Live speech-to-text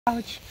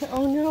Ouch.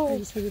 Oh no. I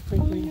just heard it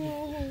twinkling.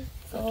 Oh no.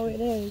 Oh,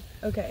 it is.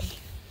 Okay.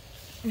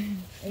 Alright,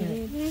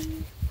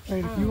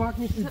 if you walk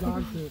me through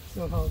dog poop,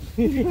 so help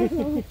me.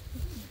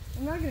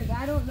 I'm not gonna.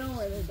 I don't know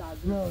where the dog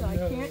is, No, so I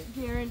no. can't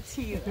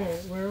guarantee you Okay,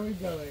 that. where are we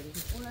going?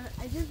 Well,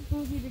 I just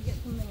need you to get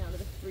something out of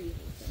the freezer.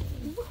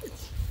 What?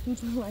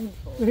 It's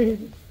blindfold. Wait,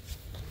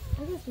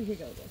 I guess we could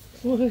go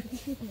this way.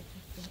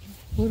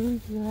 what? What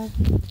is that?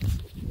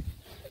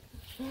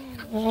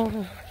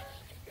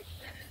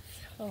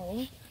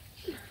 So,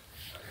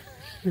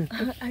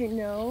 I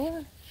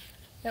know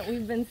that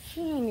we've been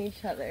seeing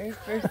each other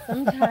for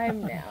some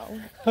time now.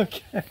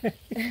 Okay.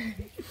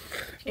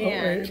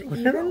 And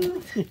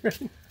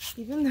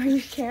even though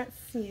you can't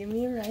see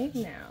me right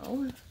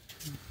now,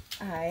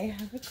 I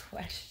have a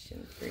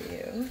question for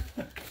you.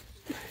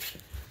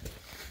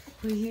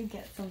 Will you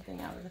get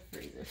something out of the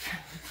freezer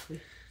for me,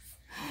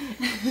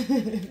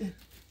 please?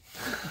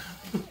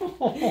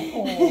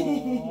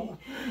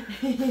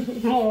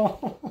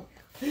 Oh.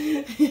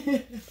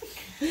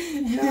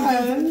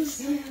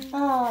 Yes.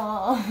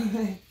 Oh.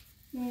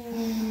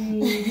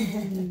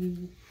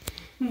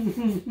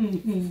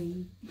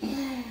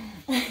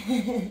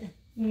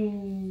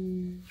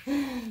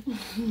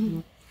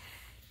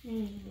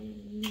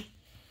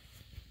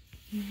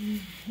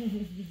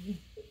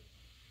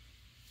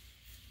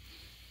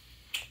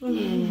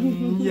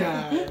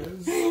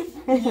 Yes.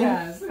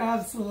 Yes,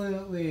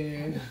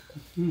 absolutely.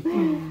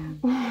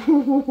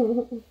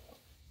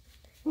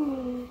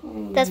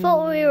 That's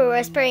what we were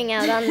whispering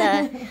out on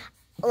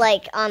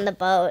the, on the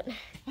boat.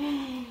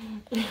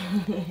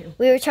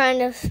 We were trying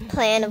to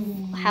plan of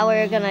how we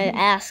were gonna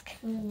ask.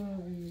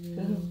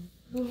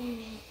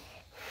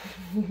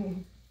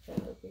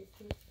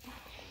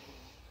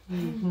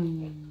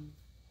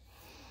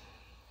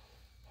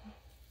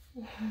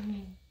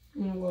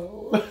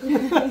 Whoa.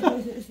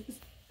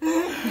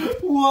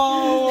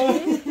 Whoa.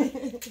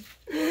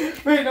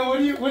 Wait, no, what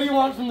do you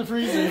want from the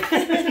freezer?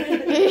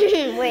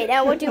 Wait,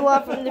 now what do you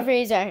want from the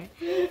freezer?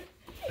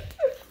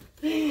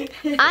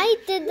 I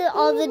did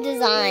all the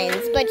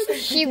designs, but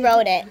she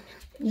wrote it.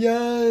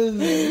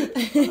 Yes.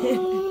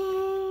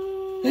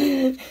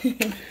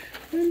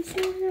 I'm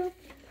so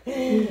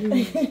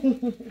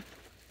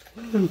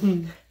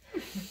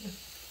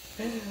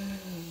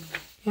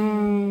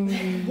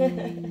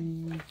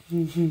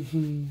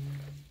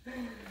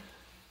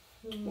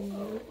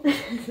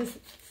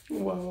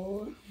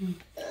Whoa.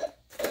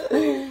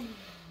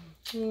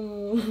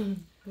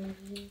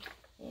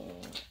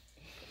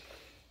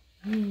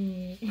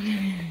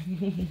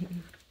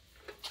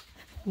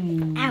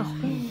 Ow.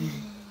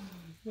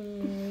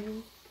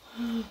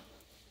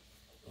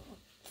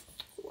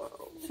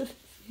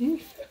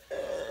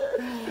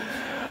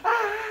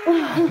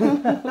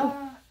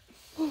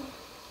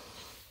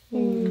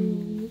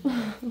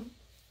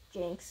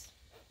 Jinx.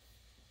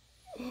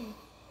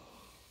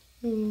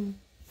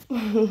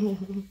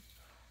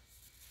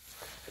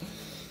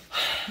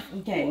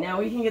 Okay, now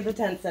we can get the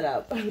tent set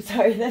up. I'm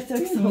sorry that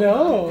took so long.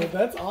 No,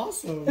 that's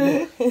awesome.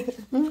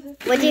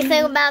 What do you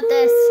think about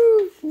this?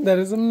 That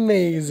is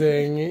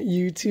amazing.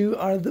 You two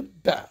are the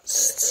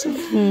best.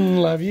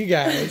 Love you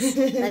guys.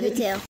 Love you too.